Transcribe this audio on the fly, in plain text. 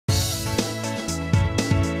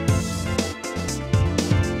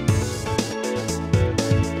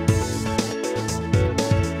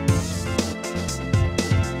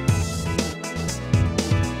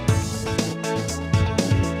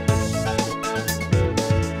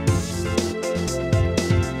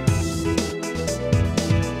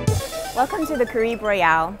Welcome to the Caribe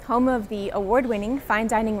Royale, home of the award-winning fine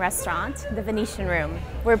dining restaurant, the Venetian Room.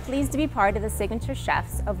 We're pleased to be part of the Signature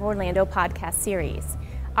Chefs of Orlando podcast series.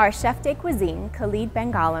 Our chef de cuisine, Khalid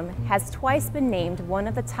Benghallem, has twice been named one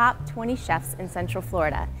of the top 20 chefs in Central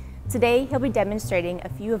Florida. Today, he'll be demonstrating a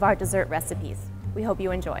few of our dessert recipes. We hope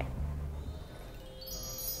you enjoy.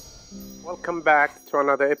 Welcome back to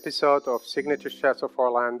another episode of Signature Chefs of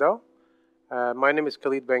Orlando. My name is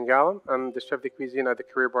Khalid Benghallem. I'm the chef de cuisine at the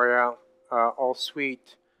Caribe Royale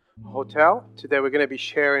All-Suite Hotel. Today we're going to be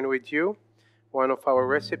sharing with you one of our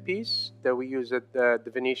recipes that we use at the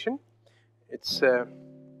Venetian. It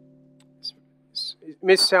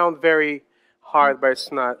may sound very hard, but it's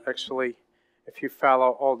not actually if you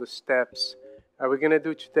follow all the steps. We're going to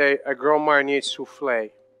do today a Marnier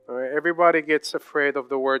soufflé. Right? Everybody gets afraid of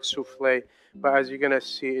the word soufflé, but as you're going to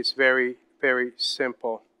see, it's very, very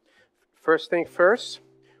simple. First thing first,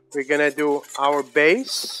 we're going to do our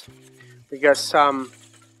base. We got some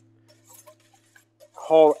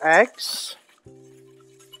whole eggs.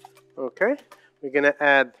 Okay, we're going to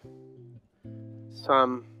add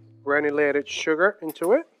some granulated sugar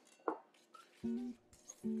into it.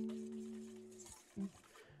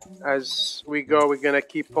 As we go, we're going to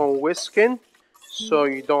keep on whisking so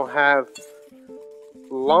you don't have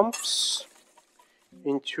lumps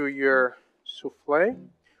into your soufflé.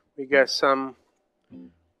 We got some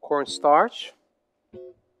cornstarch.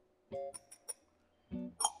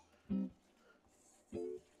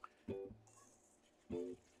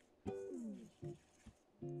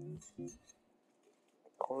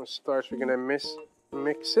 Cornstarch, we're going to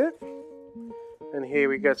mix it. And here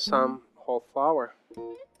we got some whole flour.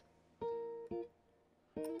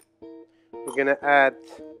 We're going to add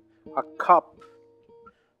a cup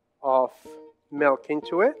of milk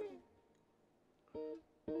into it.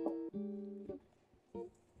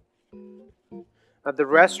 At the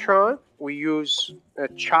restaurant, we use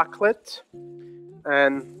chocolate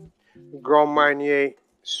and Grand Marnier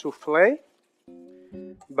soufflé,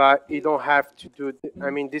 but you don't have to do.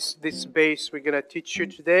 This base we're gonna teach you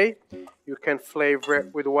today. You can flavor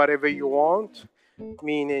it with whatever you want,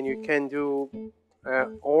 meaning you can do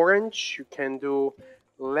orange, you can do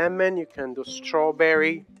lemon, you can do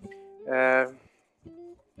strawberry,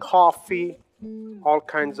 coffee, all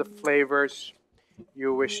kinds of flavors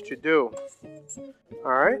you wish to do.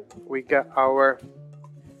 All right, we got our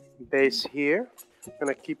base here. I'm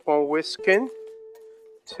gonna keep on whisking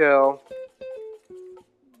till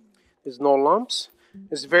there's no lumps.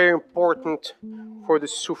 It's very important for the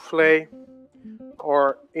soufflé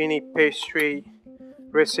or any pastry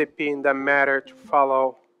recipe in that matter to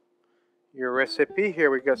follow your recipe. Here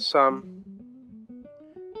we got some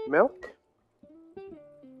milk.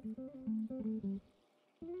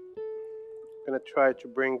 Gonna try to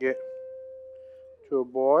bring it to a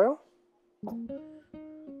boil,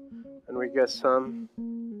 and we get some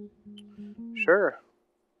sugar.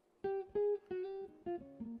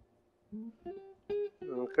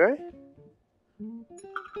 Okay,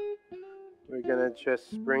 we're gonna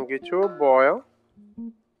just bring it to a boil.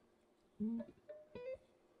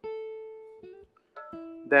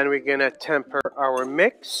 Then we're gonna temper our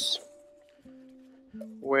mix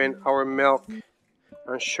when our milk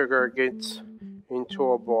and sugar gets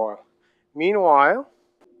into a boil. Meanwhile,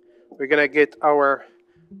 we're gonna get our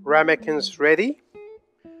ramekins ready.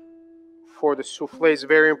 For the soufflé, it's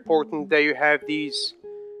very important that you have these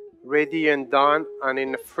ready and done and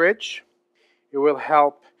in the fridge. It will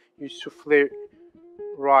help your soufflé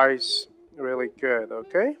rise really good,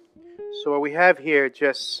 okay? So what we have here,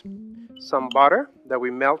 just some butter that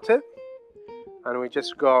we melted, and we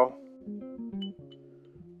just go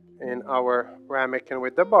in our ramekin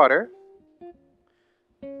with the butter.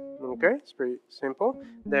 Okay, it's pretty simple.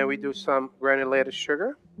 Then we do some granulated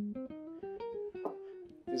sugar.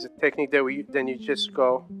 This is a technique that you just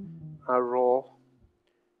go roll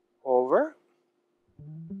over.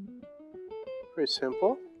 Pretty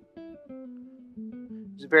simple.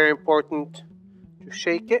 It's very important to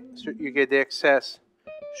shake it so you get the excess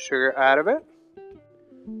sugar out of it.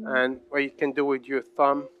 And what you can do with your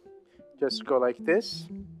thumb, just go like this.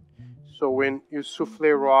 So when your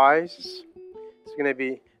soufflé rises, it's going to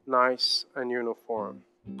be nice and uniform.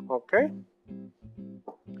 Okay?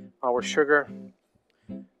 Our sugar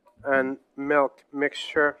and milk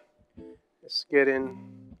mixture is getting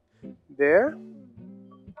there.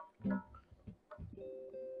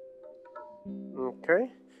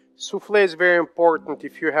 Okay? Soufflé is very important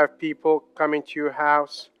if you have people coming to your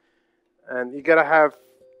house, and you gotta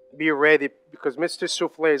be ready, because Mr.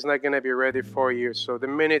 Soufflé is not gonna be ready for you. So the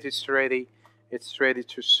minute it's ready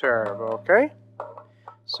to serve. Okay?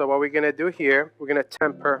 So what we're gonna do here, we're gonna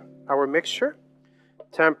temper our mixture.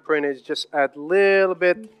 Tempering is just add a little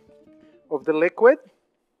bit of the liquid.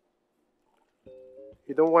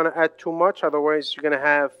 You don't want to add too much, otherwise you're going to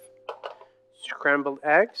have scrambled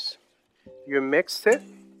eggs. You mix it.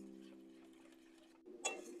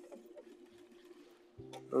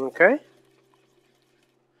 Okay.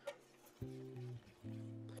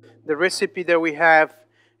 The recipe that we have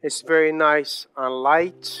is very nice and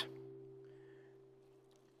light.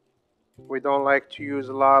 We don't like to use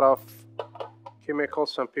a lot of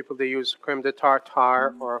chemicals. Some people, they use creme de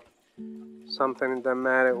tartare or something in that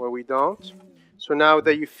matter, where we don't. So now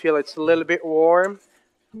that you feel it's a little bit warm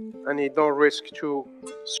and you don't risk to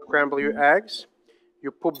scramble your eggs,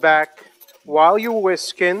 you put back, while you're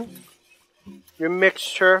whisking your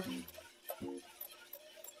mixture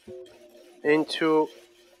into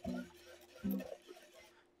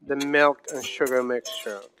the milk and sugar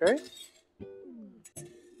mixture, okay?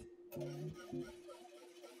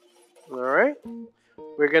 All right,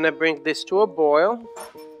 we're gonna bring this to a boil,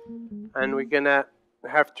 and we're gonna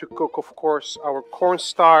have to cook, of course, our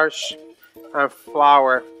cornstarch and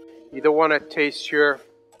flour. You don't want to taste your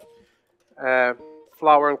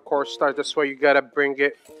flour and cornstarch. That's why you gotta bring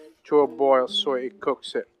it to a boil so it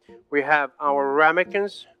cooks it. We have our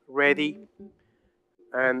ramekins ready,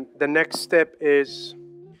 and the next step is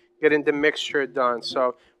getting the mixture done.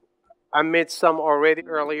 So I made some already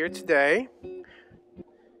earlier today.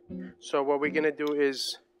 So what we're gonna do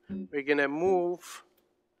is we're gonna move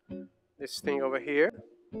this thing over here.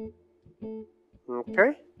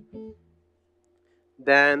 Okay.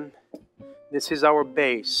 Then this is our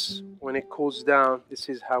base. When it cools down, this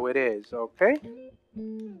is how it is, okay?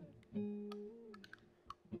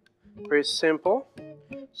 Very simple.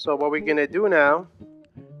 So what we're gonna do now,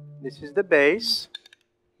 this is the base.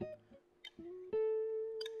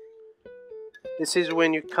 This is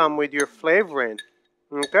when you come with your flavoring,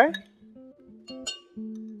 okay?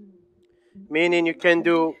 Meaning you can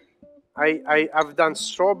do, I've done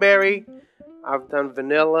strawberry, I've done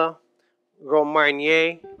vanilla, Grand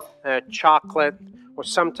Marnier, chocolate, or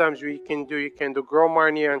sometimes you can do Grand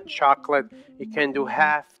Marnier and chocolate. You can do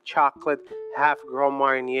half chocolate, half Grand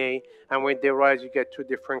Marnier, and when they rise, you get two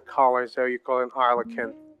different colors, or you call it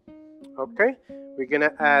Arlequin. Okay, we're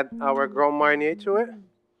gonna add our Grand Marnier to it.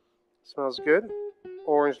 Smells good.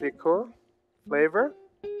 Orange liqueur flavor.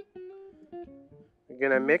 We're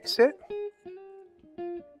gonna mix it.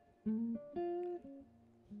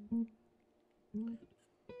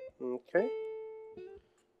 Okay.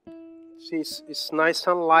 See, it's nice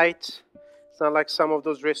and light. It's not like some of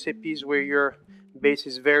those recipes where your base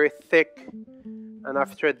is very thick, and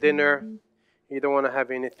after dinner, you don't want to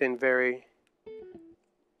have anything very,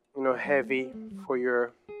 heavy for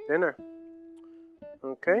your dinner.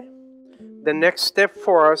 Okay. The next step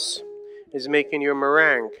for us is making your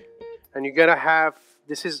meringue, and you gotta have.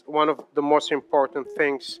 This is one of the most important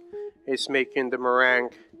things, is making the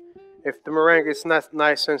meringue. If the meringue is not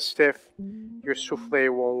nice and stiff, your souffle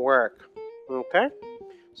won't work. Okay?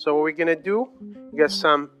 So what we're gonna do, get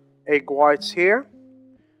some egg whites here.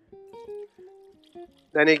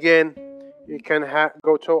 Then again, you can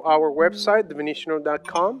go to our website,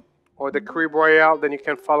 thevenetian.com, or the Caribe Royale. Then you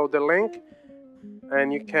can follow the link,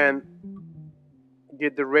 and you can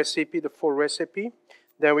get the recipe, the full recipe.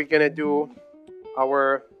 Then we're gonna do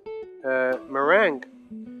our meringue.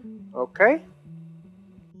 Okay?